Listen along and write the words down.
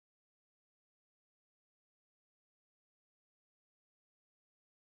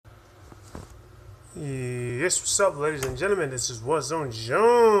Yes, what's up, ladies and gentlemen? This is Warzone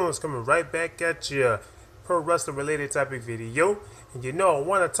Jones coming right back at you. Pro wrestling related topic video. And I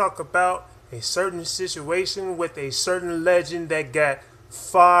want to talk about a certain situation with a certain legend that got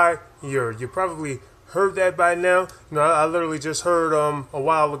fired. You probably heard that by now. I literally just heard a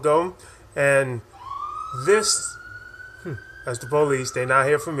while ago. And this, that's the police. They're not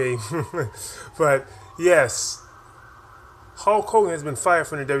here for me. But yes, Hulk Hogan has been fired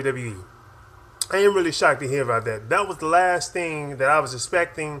from the WWE. I am really shocked to hear about that. That was the last thing that I was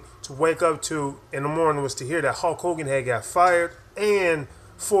expecting to wake up to in the morning, was to hear that Hulk Hogan had got fired, and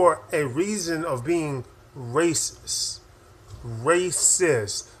for a reason of being racist.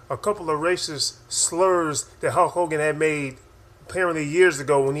 Racist. A couple of racist slurs that Hulk Hogan had made apparently years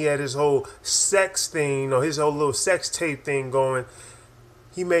ago when he had his whole sex thing, his whole little sex tape thing going.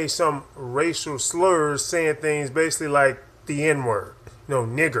 He made some racial slurs saying things basically like the N-word,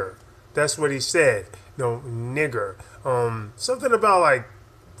 nigger. That's what he said. Nigger. Something about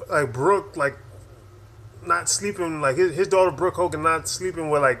like Brooke, like not sleeping, like his daughter Brooke Hogan not sleeping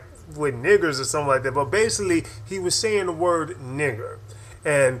with niggers or something like that. But basically, he was saying the word nigger,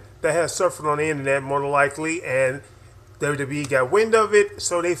 and that has surfed on the internet more than likely, and WWE got wind of it,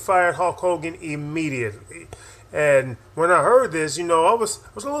 so they fired Hulk Hogan immediately. And when I heard this, I was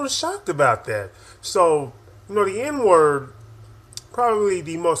a little shocked about that. So, the N word, probably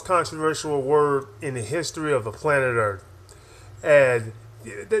the most controversial word in the history of the planet Earth. And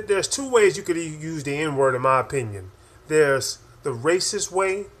there's two ways you could use the N word, in my opinion. There's the racist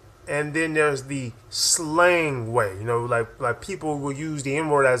way, and then there's the slang way. Like people will use the N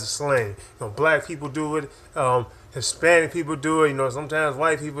word as a slang. Black people do it. Hispanic people do it. Sometimes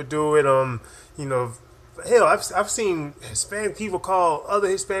white people do it. Hell, I've seen Hispanic people call other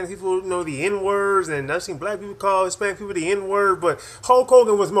Hispanic people, the N words, and I've seen black people call Hispanic people the N word. But Hulk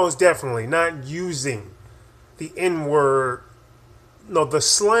Hogan was most definitely not using the N word, no, the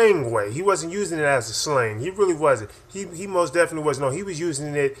slang way. He wasn't using it as a slang. He really wasn't. He most definitely was. No, he was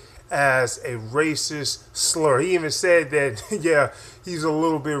using it as a racist slur. He even said that, yeah, he's a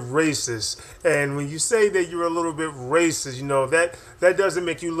little bit racist. And when you say that you're a little bit racist, that doesn't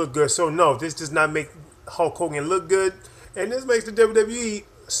make you look good. So no, this does not make Hulk Hogan look good. And this makes the WWE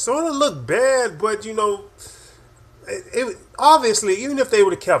sort of look bad, but obviously, even if they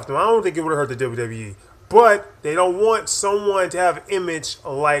would have kept him, I don't think it would have hurt the WWE. But they don't want someone to have an image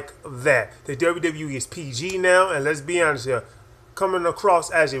like that. The WWE is PG now, and let's be honest here, coming across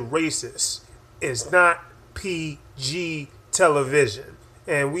as a racist is not PG television.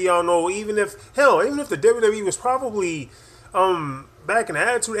 And we all know, even if the WWE was probably back in the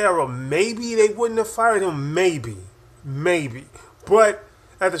Attitude Era, maybe they wouldn't have fired him. Maybe. But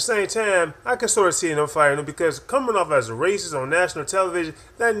at the same time, I can sort of see them firing him, because coming off as a racist on national television,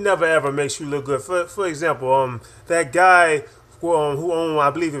 that never ever makes you look good. For example, that guy who owned,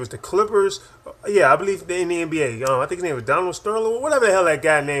 I believe it was the Clippers. Yeah, I believe in the NBA. I think his name was Donald Sterling, or whatever the hell that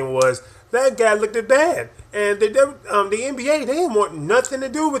guy's name was. That guy looked at bad. And the NBA, they didn't want nothing to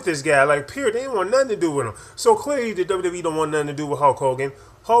do with this guy. Like, period. They didn't want nothing to do with him. So clearly the WWE don't want nothing to do with Hulk Hogan.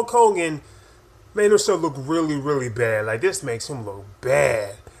 Hulk Hogan made himself look really, really bad. Like, this makes him look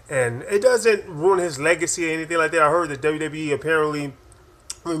bad. And it doesn't ruin his legacy or anything like that. I heard that WWE apparently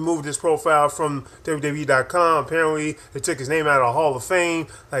removed his profile from WWE.com. Apparently, they took his name out of the Hall of Fame.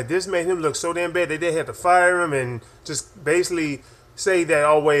 Like, this made him look so damn bad that they had to fire him and just basically say that,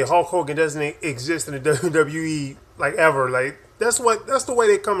 oh wait, Hulk Hogan doesn't exist in the WWE like ever. Like, that's the way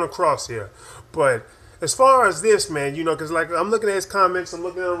they're coming across here. But as far as this, man, because like I'm looking at his comments, I'm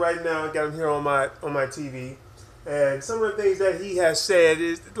looking at him right now. I got him here on my TV. And some of the things that he has said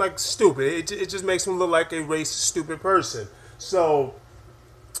is like stupid. It just makes him look like a racist, stupid person. So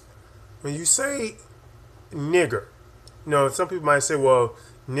when you say nigger, some people might say, well,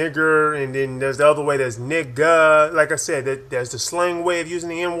 nigger, and then there's the other way, there's nigga. Like I said, there's the slang way of using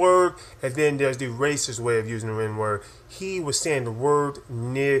the N word, and then there's the racist way of using the N word. He was saying the word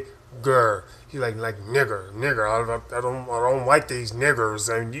nigger. He's like nigger. I don't like these niggers,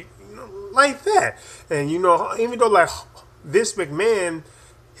 and like that. And even though like Vince McMahon,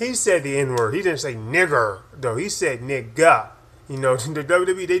 he said the N word. He didn't say nigger though. He said nigga. The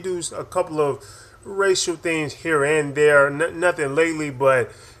WWE, they do a couple of racial things here and there. Nothing lately, but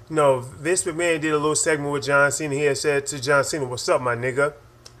Vince McMahon did a little segment with John Cena. He had said to John Cena, "What's up, my nigga?"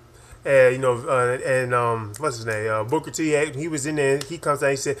 And what's his name? Booker T. He was in there. He comes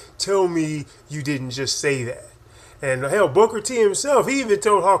out. He said, "Tell me you didn't just say that." And hell, Booker T himself, he even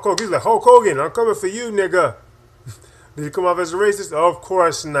told Hulk Hogan, he's like, "Hulk Hogan, I'm coming for you, nigga." Did he come off as a racist? Of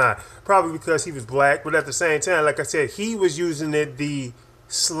course not. Probably because he was black, but at the same time, like I said, he was using it the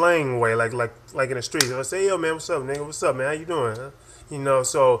slang way, like in the streets. If I say, yo man, what's up, nigga? What's up, man? How you doing? Huh? You know,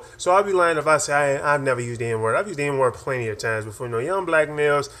 so I'll be lying if I say I've never used the N-word. I've used the N-word plenty of times before. You know, young black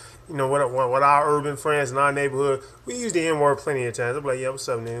males, you know, what our urban friends in our neighborhood, we use the N-word plenty of times. I'm like, yeah, what's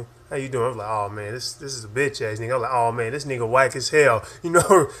up, nigga? How you doing? I'm like, oh man, this is a bitch ass nigga. I'm like, oh man, this nigga whack as hell. You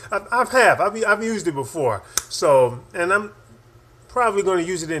know, I've used it before. So, and I'm probably going to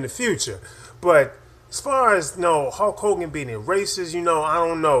use it in the future. But as far as Hulk Hogan being a racist, I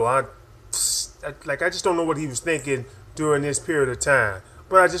don't know. I just don't know what he was thinking during this period of time.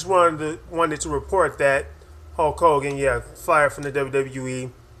 But I just wanted to report that Hulk Hogan, fired from the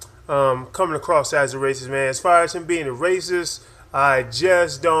WWE, coming across as a racist, man. As far as him being a racist, I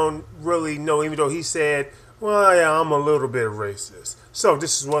just don't really know, even though he said, well, yeah, I'm a little bit racist. So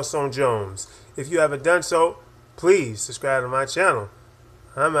this is What's on Jones. If you haven't done so, please subscribe to my channel.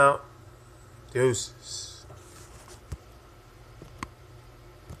 I'm out. Deuces.